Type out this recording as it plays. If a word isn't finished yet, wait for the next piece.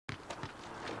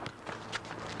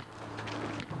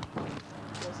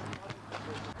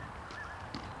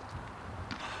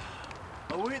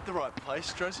at the right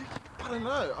place, Drozzy. I don't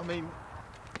know. I mean,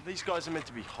 These guys are meant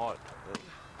to be hot.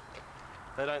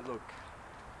 They don't look...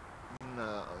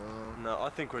 no. No, I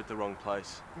think we're at the wrong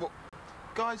place. Well,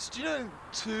 guys, do you know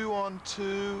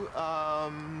 2-on-2,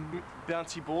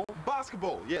 Bouncy ball?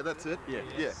 basketball? Yeah, that's it. Yeah.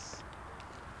 Yes.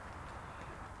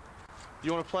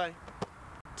 You want to play?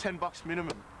 $10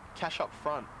 minimum. Cash up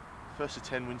front. First to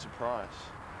 10 wins a prize.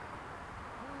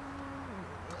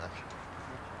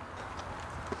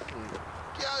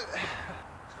 Go.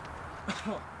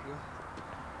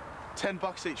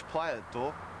 $10 each player,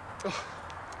 Dor. All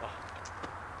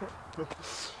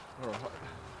right.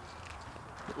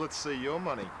 Let's see your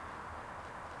money.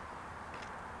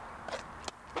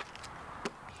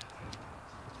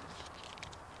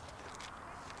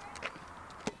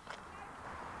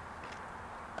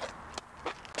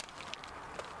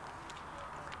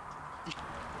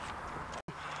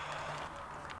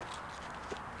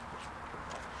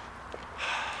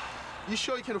 You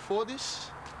sure you can afford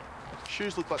this?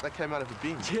 Shoes look like they came out of a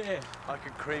bin. Yeah. I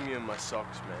could cream you in my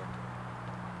socks, man.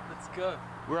 Let's go.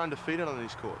 We're undefeated on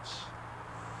these courts.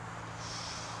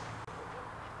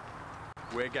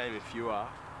 We're game if you are.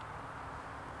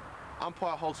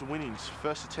 Umpire holds the winnings.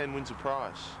 First to 10 wins a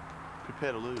prize.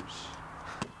 Prepare to lose.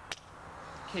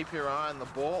 Keep your eye on the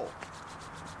ball.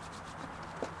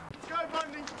 Go,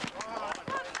 Bundy!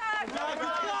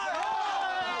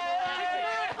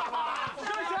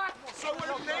 So what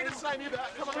do you need to say me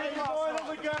about? Come on, Point of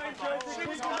the game,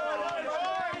 Josie.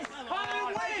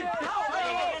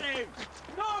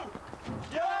 No!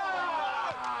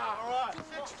 Yeah! All right.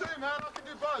 6-2, man. I can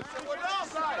do both. So what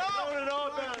else? You don't know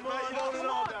about it, mate. You don't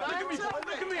know about it. Look at me,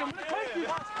 look at me. I'm gonna take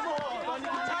this. Come on, Bundy.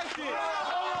 Take this.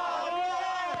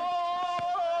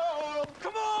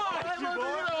 Come on!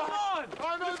 Come on!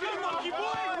 Let's go, monkey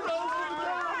boy!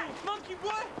 Monkey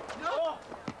boy!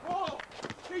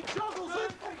 He juggles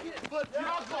it. But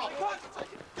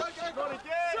Not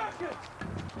again! Circuit!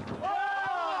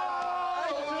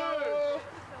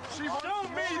 Show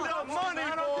me that money,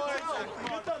 boys!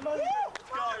 Get that money!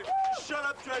 Go! Shut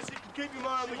up, Tracy. Keep your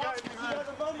mind on the game. You got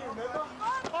the money, remember?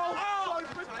 Oh, so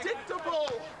predictable.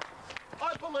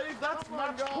 I believe that's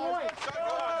my goal.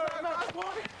 Match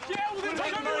point! Yeah, well then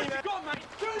take what you got, mate!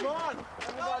 Come on!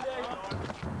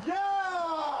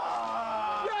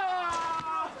 Yeah!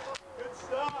 Yeah! Good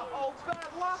start. Oh, bad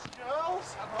luck,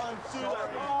 girls. I'm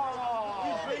sorry.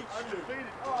 You beat you.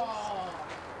 Oh.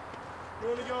 You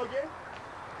want to go again?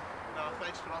 No,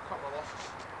 thanks, but I'll cut my losses.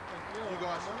 You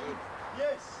guys are good.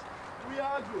 Yes, we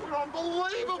are good. You're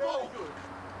unbelievable. Very good.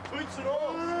 Boots and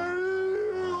all.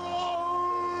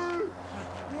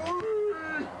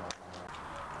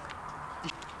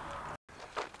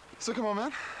 So come on,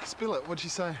 man. Spill it. What'd she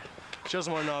say? She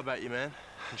doesn't want to know about you, man.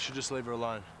 You should just leave her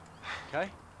alone.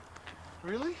 Okay?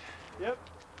 Really? Yep.